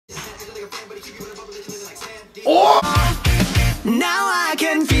Oh! Now I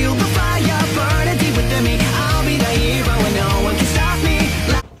can feel the fire burning deep within me. I'll be the hero and no one can stop me.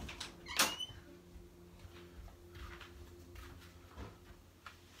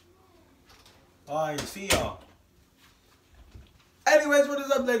 Alright, see y'all. Anyways, what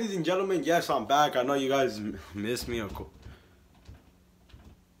is up, ladies and gentlemen? Yes, I'm back. I know you guys missed me.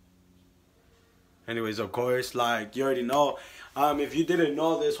 Anyways, of course, like you already know, if you didn't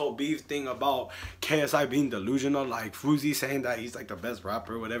know this whole beef thing about KSI being delusional, like Fruzy saying that he's like the best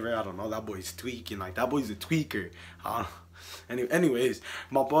rapper or whatever, I don't know, that boy's tweaking, like that boy's a tweaker. Anyways,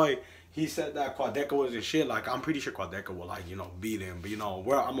 my boy, he said that Quadeca wasn't shit. Like, I'm pretty sure Quadeca will, like, you know, beat him. But, you know,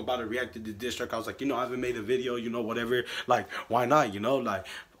 I'm about to react to the diss track. I was like, you know, I haven't made a video, you know, whatever. Like, why not, you know? Like,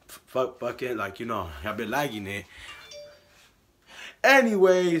 fucking, like, you know, I've been lagging it.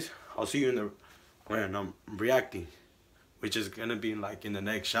 Anyways, I'll see you in the, when I'm reacting. Which is gonna be, like, in the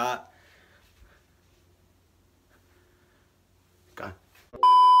next shot. God.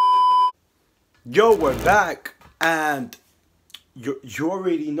 Yo, we're back. And you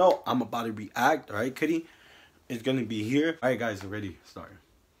already know I'm about to react, alright, Kitty? It's gonna be here. Alright, guys, ready? Start.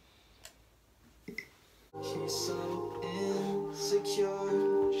 She's so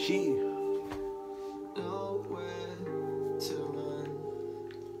insecure. She. Nowhere to run.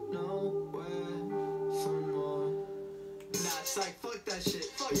 Nowhere for more. Nah, it's like, fuck that shit.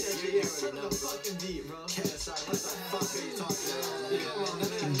 Fuck that shit. Yeah, turn the fucking beat, bro. KSI, what the fuck are you talking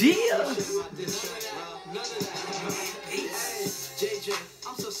about? Deal. JJ,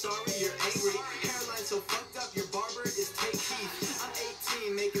 I'm so sorry you're angry. Hairline so fucked up, your barber is take heat. I'm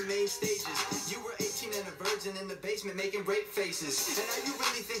 18 making main stages. You were 18 and a virgin in the basement making rape faces. And now you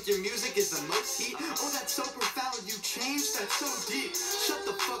really think your music is the most heat? Oh, that's so profound, you changed, that's so deep. Shut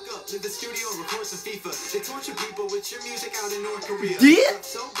the fuck up, leave the studio and record some FIFA. They torture people with your music out in North Korea. Yeah.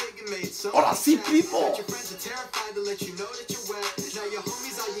 So big and made so I see people. your friends are terrified to let you know that you're wet. Now your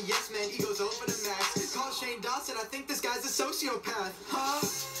homies are your yes man, egos over the max. Call Shane Dawson, I think this guy's a sociopath. Huh?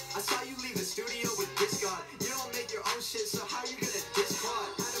 I saw you leave the studio with this god. You don't make your own shit, so how you gonna diss quad?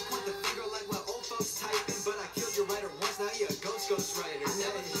 I had to point the finger like what old folks typing, but I killed your writer once, now you're a ghost writer. I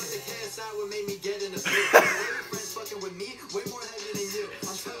never thought the KSI would make me get in a fight. Your friends fucking with me, way more heavy than you.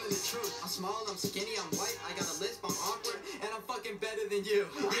 I'm telling the truth. I'm small, I'm skinny, I'm white, I got a lisp, I'm awkward, and I'm fucking better than you.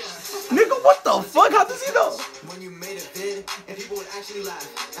 Yeah. Nigga, what the fuck? How does he know? When you made a vid, and people would actually laugh.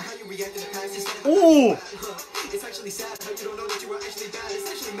 And how you reacted to past instead of Ooh. It's actually sad how you don't know that you were actually bad.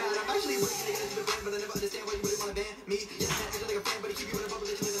 It's actually mad. I'm actually working to get into the band, but I never understand why you really want to ban me. Yeah, you're like a fan, but he keep you in a bubble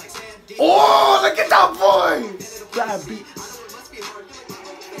that you live like sand. Oh, look at that boy! That beat. I know it must be hard.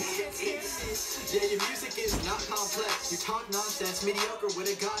 Yeah, your music is not complex. You talk nonsense, mediocre with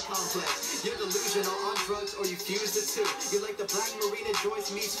a god complex. You're delusional on drugs or you fuse the two. You're like the Black Marina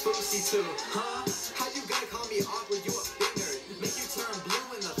Joyce meets Fousey too. Huh? How you gonna call me awkward? You a big nerd. Make you turn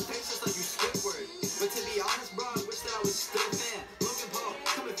blue in the face just like you Squidward. But to be honest, bro, I wish that I was still a fan. Logan Paul,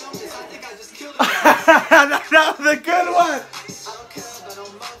 come and film this. I think I just killed him. That was a good one. I don't care about no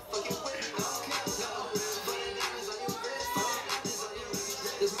motherfucking win. I don't care, no. But it is on your wrist.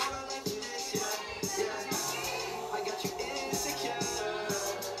 There's more to life than this, yeah. I got you insecure.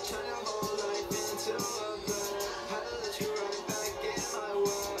 Turn your whole life into a blur. Had to let you right back in my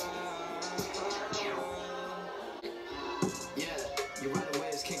world. Yeah, your right away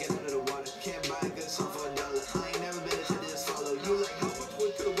can't get out of the water. Can't buy a good song for $1. I ain't never been into this follow. You like how much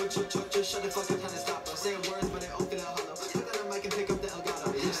wood could have wood chuck, just shut the fuck up and stop. I'm saying words, but they open out hollow. Put that on mic and pick up the Elgato.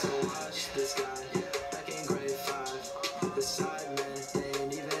 I used to watch this guy back in grade 5. The side man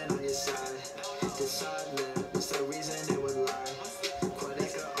ain't even on your side. The side man was the reason they would lie.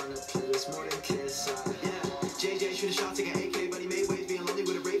 Quadeca on the playlist more than KSI. Yeah, JJ shoot a shot, take an AK, but he made waves being lonely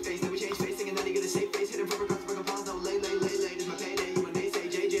with a rape face. Then we changed face, thinking that he get a safe face. Hit him from across the broken palms, no lay. This my payday. You and they say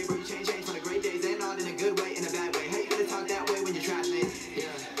JJ, bro, you change from the great days. And not in a good way, in a bad way. How you gonna talk that way when you're trash, man?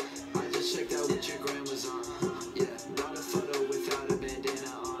 Yeah, I just checked out what your gram was on. Yeah, brought a photo without a bandana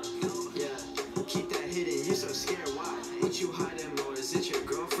on. Yeah, keep that hidden, you're so scared, why? What you hiding more? Is it your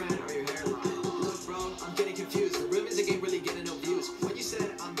girlfriend or your hairline? Look, bro, I'm getting confused. The real music ain't really getting no views. When you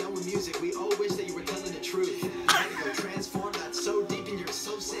said I'm done with music, we all wish that you were telling the truth. You go transform, that's so deep and you're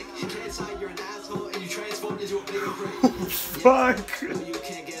so sick. KSI, you're an asshole and you transformed into a bigger prick. Fuck. You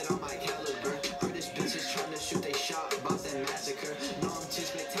can't get on my caliber. British bitches trying to shoot they shot, Boston massacre. No, I'm too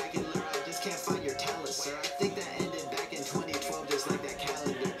spectacular, I just can't find your talent, sir. I think that ended back in 2012, just like that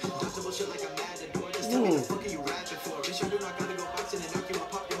calendar. Dr. bullshit like a matador, just tell me the fuck are you rapping for? Bitch, you're not gonna go boxing and knock you and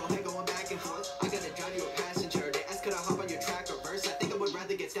pop your whole head going back and forth. I gotta drive you a passenger, they ask could I hop on your track or verse? I think I would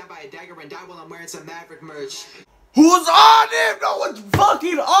rather get stabbed by a dagger and die while I'm wearing some Maverick merch. Who's on him? No one's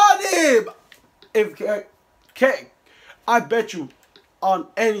fucking on I bet you on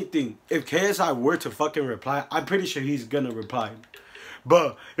anything, if KSI were to fucking reply, I'm pretty sure he's gonna reply.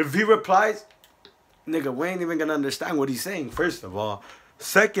 But if he replies, nigga, we ain't even gonna understand what he's saying, first of all.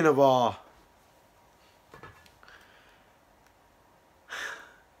 Second of all,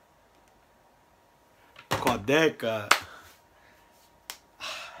 Quadeca.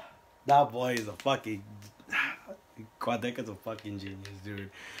 That boy is a fucking... Quadeca's a fucking genius,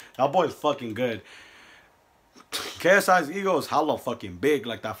 dude. That boy's fucking good. KSI's ego is hella fucking big,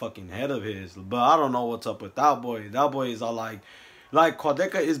 like that fucking head of his. But I don't know what's up with that boy. That boy is all like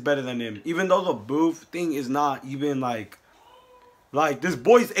Quadeca is better than him. Even though the booth thing is not even like this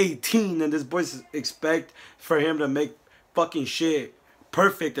boy's 18 and this boy's expect for him to make fucking shit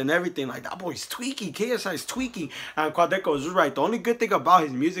perfect and everything. Like, that boy's tweaky. KSI's tweaky. And Quadeca was right. The only good thing about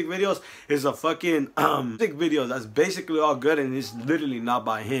his music videos is the fucking music videos. That's basically all good, and it's literally not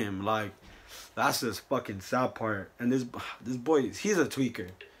by him. Like, that's this fucking sad part. And this boy, he's a tweaker.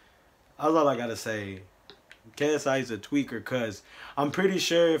 That's all I gotta say. KSI is a tweaker, because I'm pretty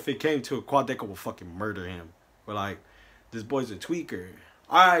sure if it came to a Quadeca will fucking murder him. But like, this boy's a tweaker.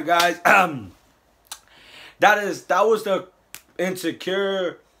 Alright, guys. That was the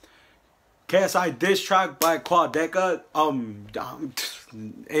Insecure KSI diss track by Quadeca.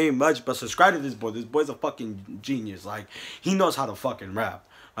 Ain't much, but subscribe to this boy. This boy's a fucking genius. Like, he knows how to fucking rap.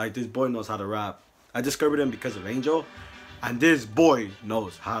 Like, this boy knows how to rap. I discovered him because of Angel, and this boy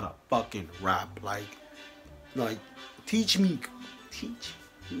knows how to fucking rap. Like teach me.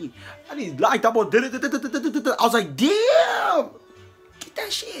 I didn't like that boy. I was like, damn, get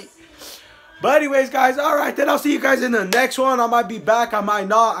that shit. But anyways, guys, all right, then I'll see you guys in the next one. I might be back, I might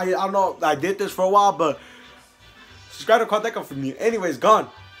not. I don't know. I did this for a while, but subscribe to Quadeca for me. Anyways, gone.